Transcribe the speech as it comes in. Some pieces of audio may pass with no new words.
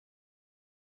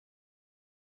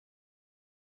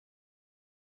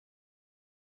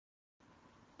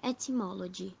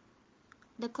Etymology.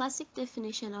 The classic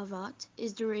definition of art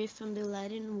is derived from the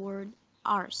Latin word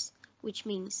ars, which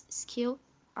means skill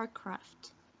or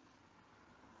craft.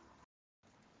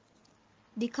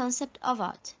 The concept of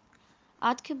art.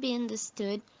 Art could be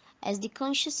understood as the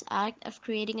conscious act of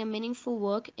creating a meaningful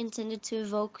work intended to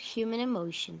evoke human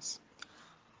emotions.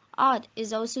 Art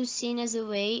is also seen as a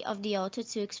way of the author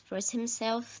to express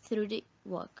himself through the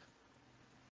work.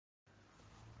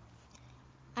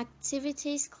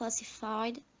 Activities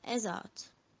classified as art.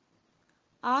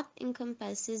 Art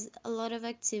encompasses a lot of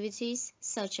activities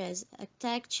such as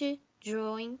architecture,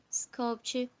 drawing,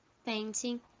 sculpture,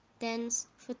 painting, dance,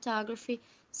 photography,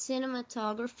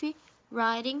 cinematography,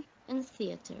 writing, and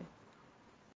theater.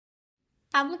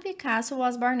 Pablo Picasso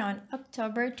was born on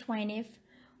October 20th,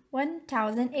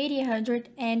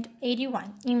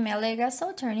 1881, in Málaga,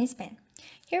 southern Spain.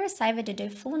 He received the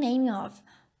full name of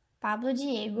Pablo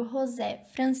Diego José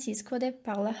Francisco de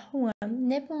Paula Juan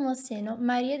Nepomuceno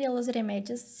Maria de los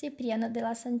Remedios Cipriano de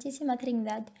la Santísima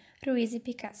Trindade Ruiz y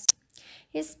Picasso.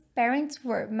 His parents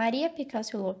were Maria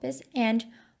Picasso Lopes and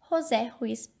José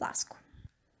Ruiz Blasco.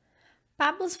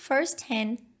 Pablo's first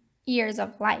 10 years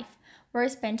of life were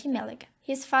spent in Málaga.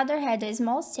 His father had a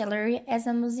small salary as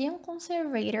a museum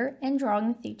conservator and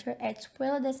drawing teacher at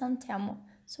Escuela de San Telmo,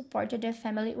 supported the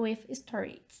family with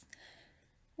stories.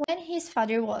 When his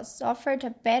father was offered a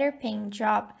better paying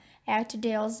job at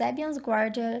the Eusebians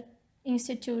Guarda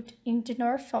Institute in the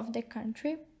north of the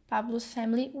country, Pablo's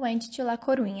family went to La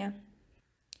Coruña.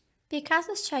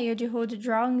 Picasso's childhood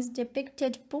drawings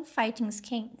depicted bullfighting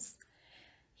scenes.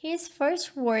 His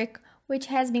first work, which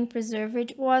has been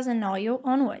preserved, was an oil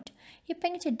on wood. He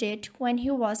painted it when he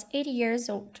was 8 years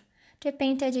old. The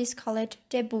painting is called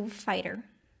The Bullfighter.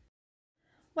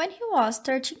 When he was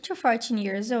 13 to 14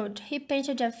 years old, he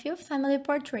painted a few family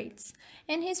portraits,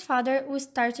 and his father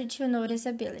started to notice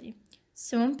ability.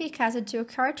 Soon, Picasso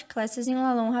took art classes in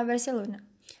La Lonja, Barcelona.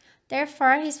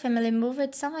 Therefore, his family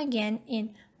moved some again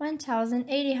in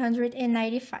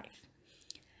 1895.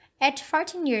 At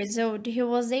 14 years old, he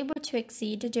was able to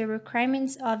exceed the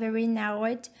requirements of a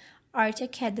renowned art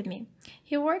academy.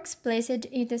 His works placed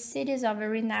in the cities of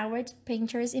renowned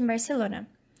painters in Barcelona.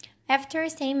 After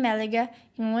staying in Malaga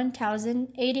in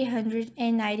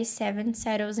 1897,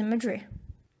 settles in Madrid.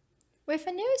 With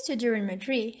a new studio in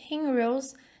Madrid, he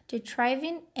enrolls the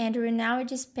thriving and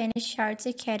renowned Spanish Arts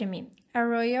Academy, a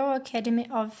Royal Academy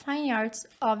of Fine Arts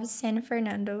of San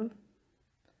Fernando.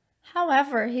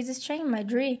 However, his stay in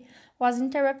Madrid was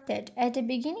interrupted. At the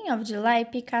beginning of July,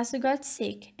 Picasso got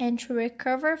sick, and to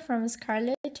recover from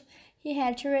scarlet, he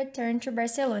had to return to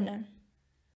Barcelona.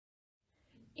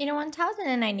 In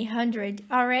 1900,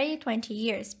 already 20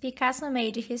 years, Picasso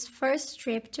made his first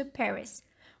trip to Paris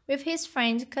with his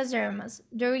friend Casermas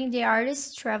during the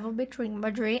artist's travel between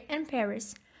Madrid and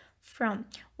Paris from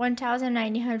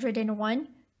 1901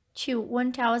 to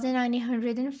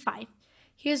 1905.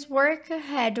 His work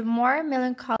had a more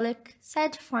melancholic,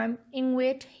 sad form in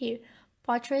which he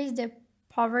portrays the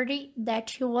poverty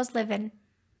that he was living.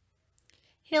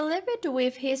 He lived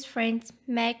with his friend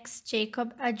Max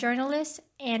Jacob, a journalist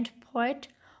and poet,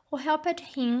 who helped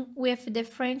him with the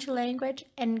French language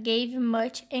and gave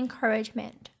much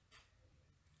encouragement.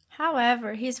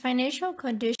 However, his financial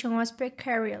condition was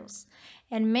precarious,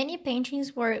 and many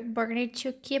paintings were burned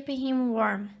to keep him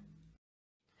warm.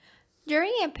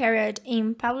 During a period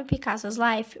in Pablo Picasso's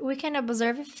life, we can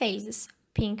observe phases,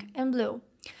 pink and blue.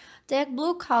 The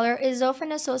blue color is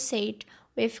often associated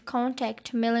with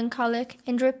contact, melancholic,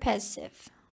 and repetitive.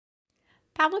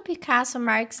 Pablo Picasso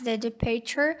marks the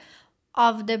departure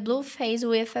of the blue phase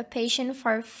with a painting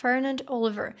for Fernand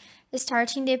Oliver,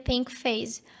 starting the pink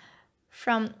phase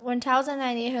from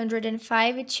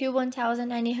 1905 to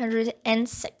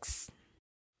 1906.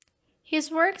 His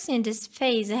works in this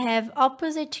phase have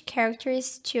opposite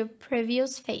characters to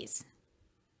previous phase.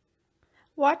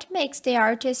 What makes the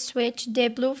artist switch the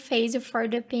blue phase for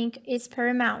the pink is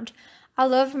paramount. A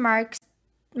love marks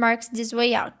this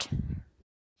way out.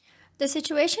 The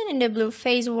situation in the blue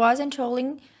phase wasn't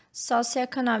only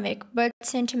socioeconomic, but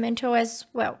sentimental as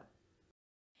well.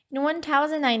 In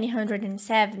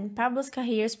 1907, Pablo's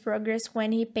career progressed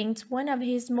when he paints one of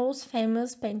his most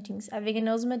famous paintings,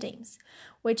 Avigno's Dance,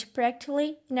 which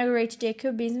practically inaugurated the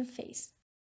Cubism phase.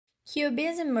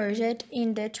 Cubism emerged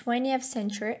in the 20th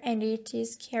century, and it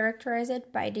is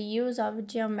characterized by the use of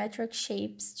geometric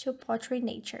shapes to portray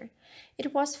nature.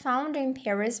 It was founded in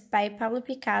Paris by Pablo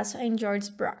Picasso and Georges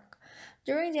Braque.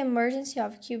 During the emergence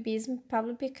of Cubism,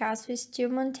 Pablo Picasso still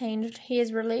maintained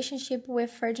his relationship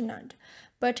with Ferdinand,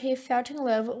 but he fell in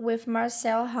love with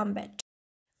Marcel Humbert.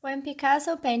 When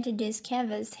Picasso painted this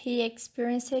canvas, he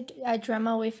experienced a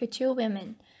drama with two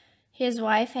women, his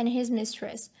wife and his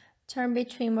mistress, torn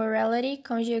between morality,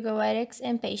 conjugal ethics,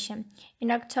 and passion.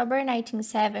 In October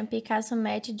 1907, Picasso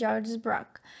met Georges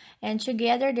Braque, and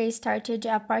together they started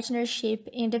a partnership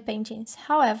in the paintings.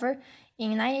 However,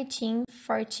 in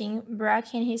 1914,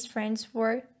 Braque and his friends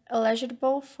were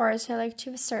eligible for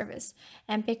selective service,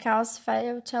 and Picasso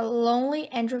felt lonely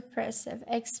and depressive,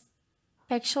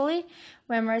 especially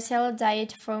when Marcelo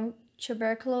died from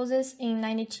tuberculosis in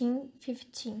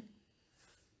 1915.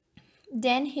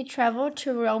 Then he traveled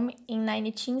to Rome in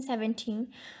 1917,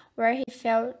 where he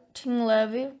fell in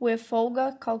love with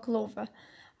Olga Koklova,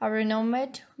 a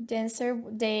renowned dancer.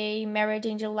 They married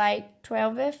on July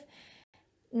 12th,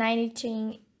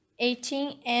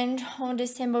 1918, and on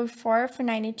December 4th,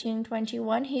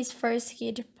 1921, his first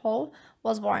kid, Paul,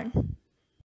 was born.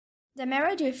 The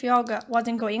marriage with Olga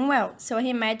wasn't going well, so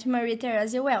he met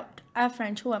Marie-Thérèse Welt, a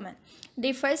French woman.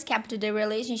 They first kept the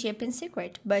relationship in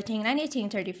secret, but in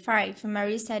 1935,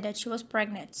 Marie said that she was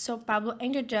pregnant, so Pablo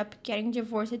ended up getting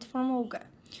divorced from Olga.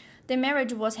 The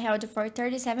marriage was held for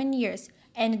 37 years,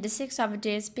 and in the 6 of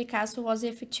these, Picasso was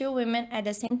with two women at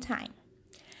the same time.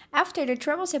 After the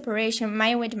troubled separation,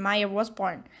 Maya Widmeyer was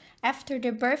born. After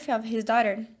the birth of his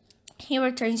daughter, he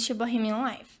returned to Bohemian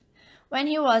life. When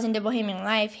he was in the Bohemian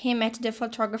life, he met the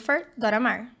photographer Dora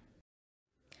Maar.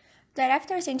 That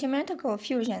after sentimental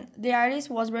confusion, the artist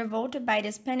was revolted by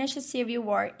the Spanish Civil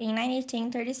War in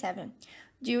 1937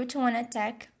 due to an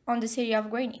attack on the city of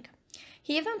Guernica.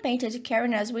 He even painted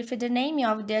carenas with the name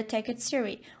of the attacked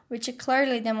city, which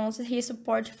clearly demonstrated his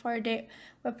support for the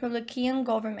Republican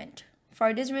government.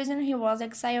 For this reason, he was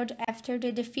exiled after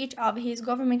the defeat of his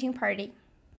governing party.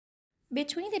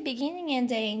 Between the beginning and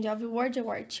the end of World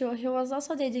War II, he was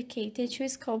also dedicated to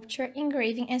sculpture,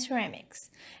 engraving, and ceramics.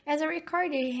 As a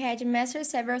recorder, he had mastered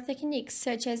several techniques,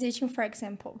 such as etching, for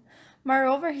example.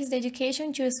 Moreover, his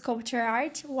dedication to sculpture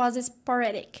art was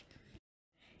sporadic.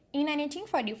 In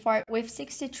 1944, with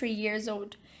 63 years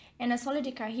old and a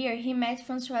solid career, he met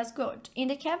Françoise Gaud. In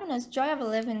the cabinet's Joy of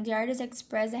Living, the artist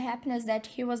expressed the happiness that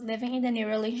he was living in the new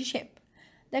relationship.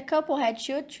 The couple had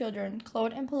two children,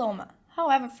 Claude and Paloma.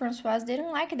 However, Françoise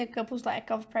didn't like the couple's lack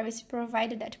of privacy,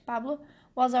 provided that Pablo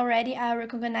was already a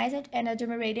recognized and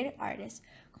admired artist.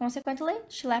 Consequently,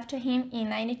 she left him in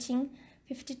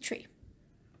 1953.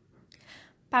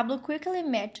 Pablo quickly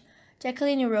met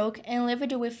Jacqueline Roque and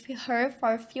lived with her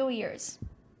for a few years.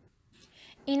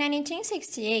 In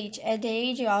 1968, at the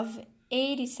age of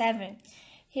 87,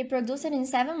 he produced in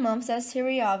 7 months a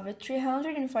series of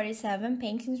 347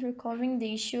 paintings recovering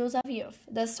the issues of youth,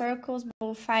 the circles,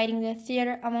 bullfighting, the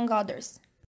theater, among others.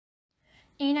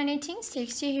 In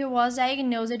 1960, he was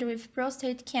diagnosed with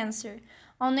prostate cancer.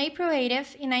 On April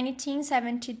 8th, in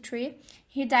 1973,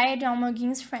 he died in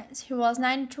Morgins, France. He was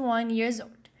 91 years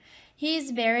old. He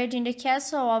is buried in the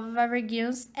castle of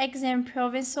Vargins, Aix-en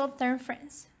province, southern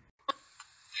France.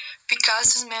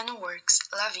 Picasso's main works,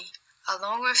 La Vie.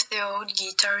 Along with the old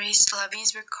guitarist, La Vie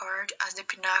is regarded as the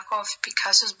pinnacle of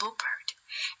Picasso's blueprint.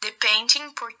 The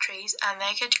painting portrays a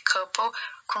naked couple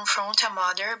confront a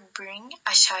mother bringing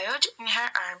a child in her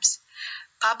arms.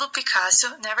 Pablo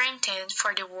Picasso never intended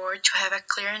for the world to have a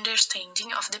clear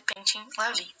understanding of the painting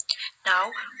La Vie,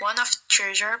 now one of the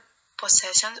treasured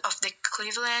possessions of the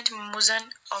Cleveland Museum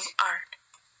of Art.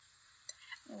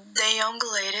 The Young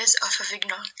Ladies of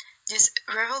Avignon. This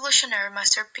revolutionary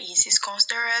masterpiece is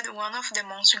considered one of the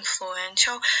most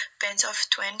influential paintings of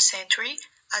the 20th century,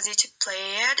 as it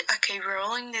played a key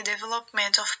role in the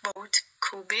development of both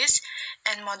Cubist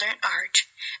and modern art.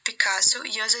 Picasso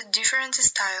used different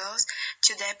styles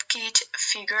to depict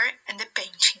figure in the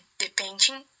painting. The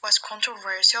painting was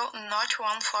controversial not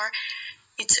only for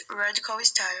its radical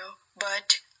style,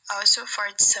 but also for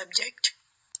its subject.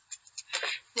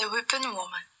 The Weeping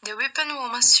Woman. The Weeping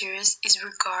Woman series is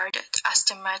regarded as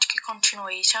thematic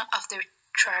continuation of the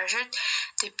tragedy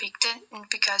depicted in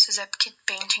Picasso's epic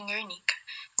painting Guernica.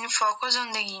 In focus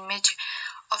on the image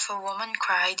of a woman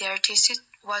crying, the artist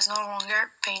was no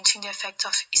longer painting the effects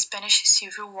of Spanish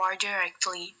Civil War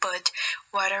directly, but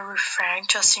rather referring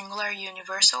to a singular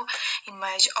universal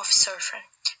image of suffering.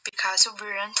 Picasso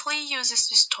brilliantly uses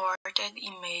distorted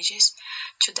images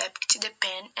to depict the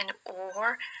pain and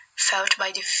horror felt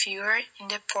by the figure in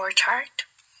the portrait.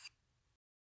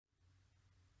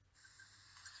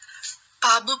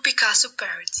 Pablo Picasso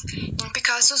parodies. In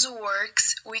Picasso's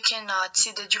works, we cannot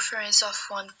see the difference of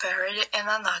one parody and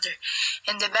another,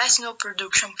 and the best known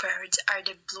production parodies are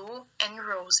the blue and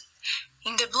rosy.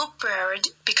 In the blue parody,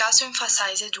 Picasso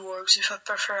emphasized works with a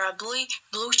preferably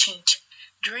blue tint.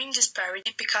 During this period,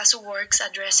 Picasso works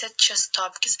addressed such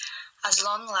topics as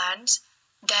lone lands,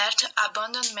 death,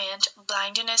 abandonment,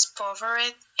 blindness,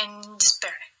 poverty, and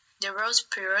despair. The rose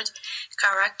period,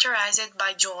 characterized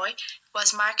by joy,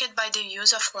 was marked by the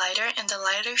use of lighter and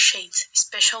lighter shades,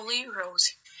 especially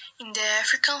rose. In the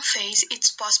African phase,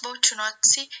 it's possible to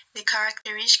notice the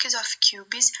characteristics of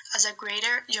cubism as a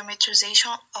greater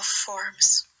geometrization of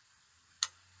forms.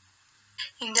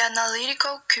 In the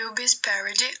analytical cubist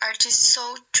period, artists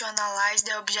sought to analyze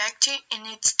the object in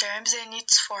its terms and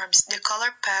its forms. The color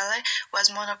palette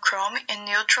was monochrome and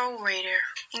neutral rather.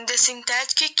 In the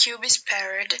synthetic cubist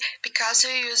period, Picasso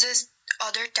uses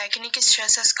other techniques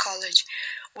such as collage,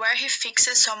 where he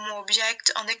fixes some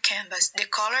object on the canvas. The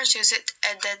colors used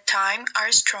at that time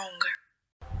are stronger.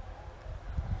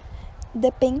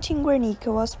 The painting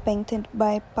Guernica was painted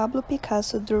by Pablo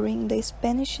Picasso during the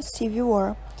Spanish Civil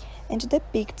War and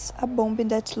depicts a bomb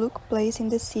that took place in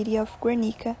the city of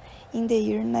Guernica in the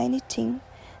year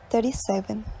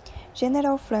 1937.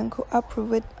 General Franco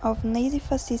approved of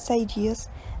Nazi-fascist ideas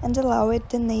and allowed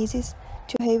the Nazis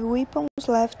to have weapons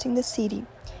left in the city,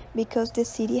 because the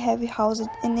city had housed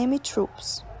enemy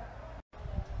troops.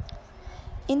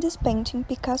 In this painting,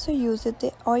 Picasso used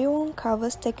the oil on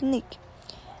canvas technique,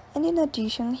 and in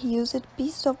addition he used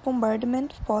pieces of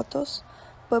bombardment photos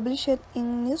published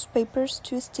in newspapers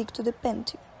to stick to the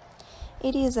painting.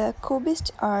 It is a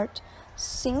cubist art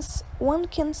since one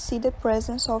can see the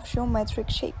presence of geometric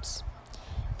shapes.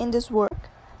 In this work,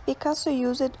 Picasso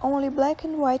used only black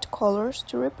and white colors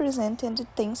to represent and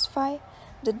intensify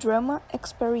the drama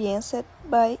experienced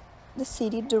by the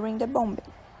city during the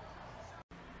bombing.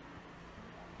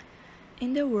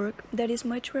 In the work, there is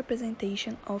much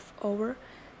representation of horror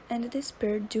and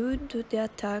despair due to the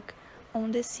attack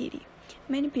on the city.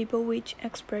 Many people with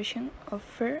expression of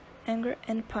fear, anger,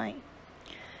 and pain.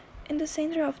 In the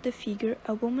center of the figure,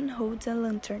 a woman holds a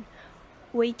lantern,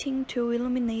 waiting to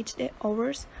illuminate the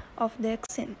horrors of the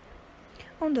scene.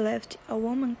 On the left, a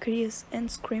woman cries and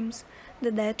screams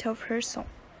the death of her son.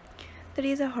 There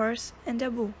is a horse and a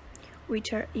bull,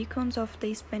 which are icons of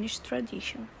the Spanish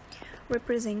tradition,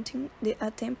 representing the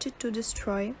attempt to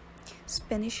destroy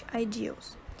Spanish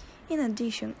ideals. In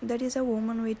addition, there is a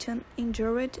woman with an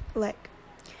injured leg,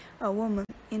 a woman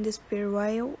in despair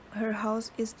while her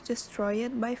house is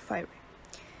destroyed by fire,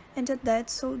 and a dead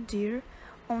soldier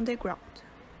on the ground.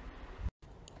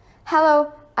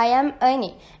 Hello, I am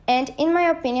Annie, and in my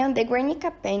opinion, the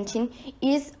Guernica painting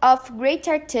is of great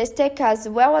artistic as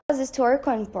well as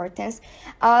historical importance,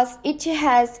 as it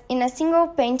has in a single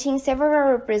painting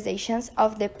several representations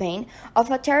of the pain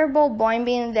of a terrible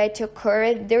bombing that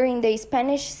occurred during the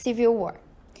Spanish Civil War.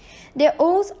 The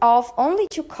use of only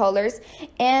two colors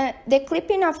and the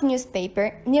clipping of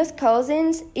newspaper news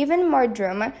causes even more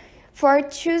drama for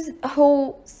those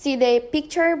who see the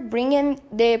picture, bringing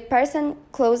the person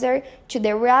closer to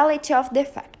the reality of the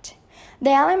fact.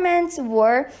 The elements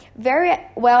were very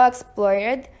well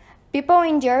explored, people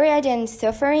endured and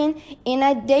suffering, in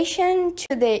addition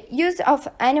to the use of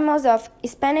animals of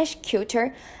Spanish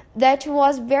culture that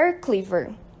was very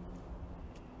clever.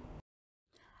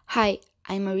 Hi,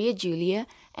 I'm Maria Julia,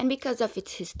 and because of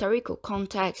its historical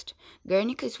context,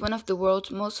 Guernica is one of the world's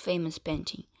most famous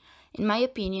paintings. In my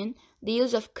opinion, the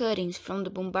use of cuttings from the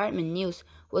bombardment news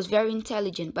was very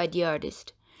intelligent by the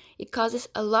artist. It causes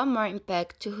a lot more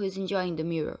impact to who is enjoying the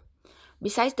mural.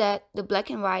 Besides that, the black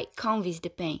and white conveys the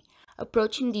pain,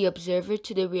 approaching the observer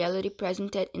to the reality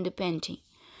presented in the painting.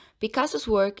 Picasso's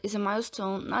work is a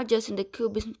milestone not just in the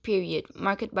Cubism period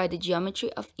marked by the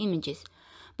geometry of images,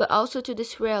 but also to the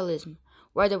Surrealism,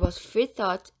 where there was free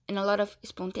thought and a lot of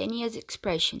spontaneous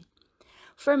expression.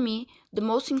 For me, the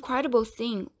most incredible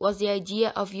thing was the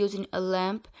idea of using a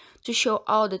lamp to show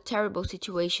all the terrible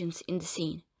situations in the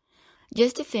scene.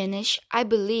 Just to finish, I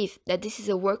believe that this is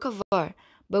a work of art,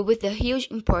 but with a huge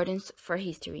importance for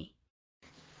history.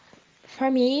 For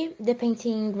me, the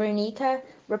painting Guernica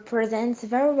represents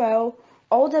very well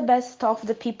all the bad stuff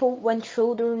the people went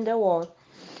through during the war.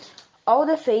 All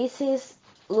the faces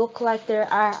look like they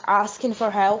are asking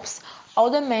for help. All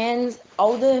the men,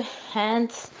 all the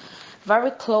hands,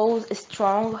 very close,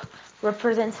 strong,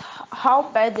 represents how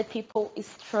bad the people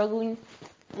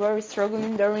were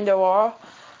struggling during the war,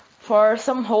 for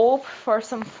some hope, for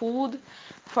some food,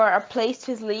 for a place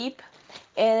to sleep,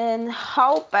 and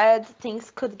how bad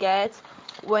things could get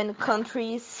when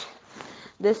countries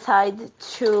decide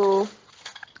to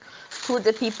put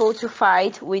the people to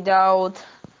fight without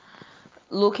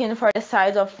looking for the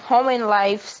side of how many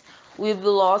lives will be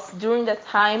lost during that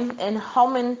time and how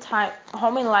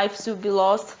many lives will be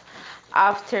lost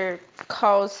after,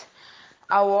 cause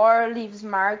A war leaves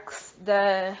marks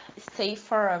that stay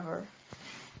forever.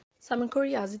 Some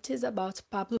curiosities about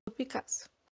Pablo Picasso.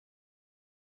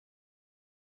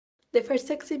 The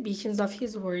first exhibitions of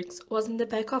his works was in the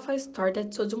back of a store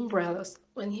that sold umbrellas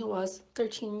when he was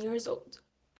 13 years old.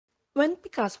 When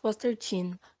Picasso was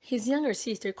 13, his younger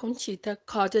sister Conchita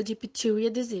caught a diphtheria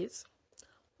disease.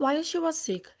 While she was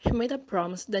sick, he made a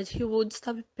promise that he would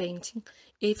stop painting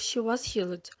if she was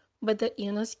healed, but the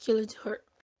illness killed her.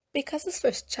 Picasso's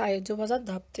first child was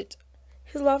adopted.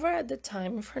 His lover at the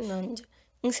time, Fernande,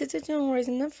 insisted on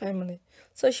raising a family,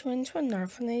 so she went to an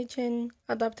orphanage and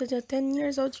adopted a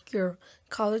 10-year-old girl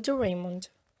called Raymond.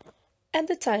 At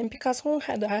the time, Picasso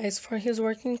had eyes for his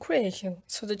work in creation,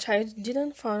 so the child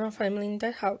didn't find a family in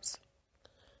that house.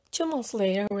 2 months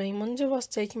later, Raymond was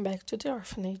taken back to the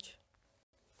orphanage.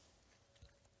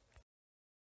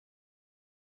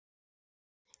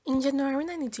 In January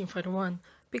 1941,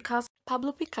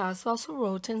 Pablo Picasso also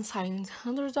wrote and signed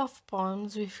hundreds of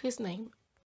poems with his name.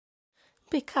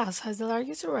 Picasso has the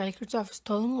largest record of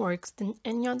stolen works than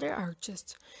any other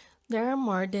artist. There are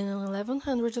more than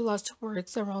 1,100 lost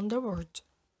works around the world.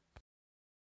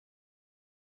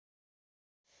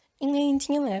 In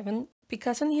 1911,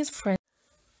 Picasso and his friends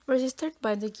registered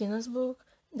by the Guinness Book.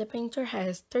 The painter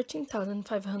has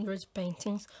 13,500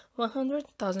 paintings,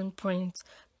 100,000 prints,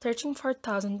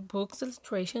 34,000 books,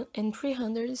 illustrations, and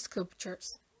 300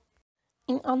 sculptures.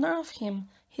 In honor of him,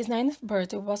 his 9th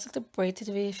birthday was celebrated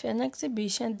with an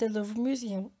exhibition at the Louvre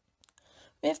Museum.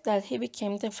 With that, he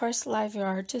became the first living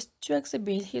artist to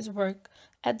exhibit his work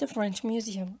at the French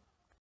Museum.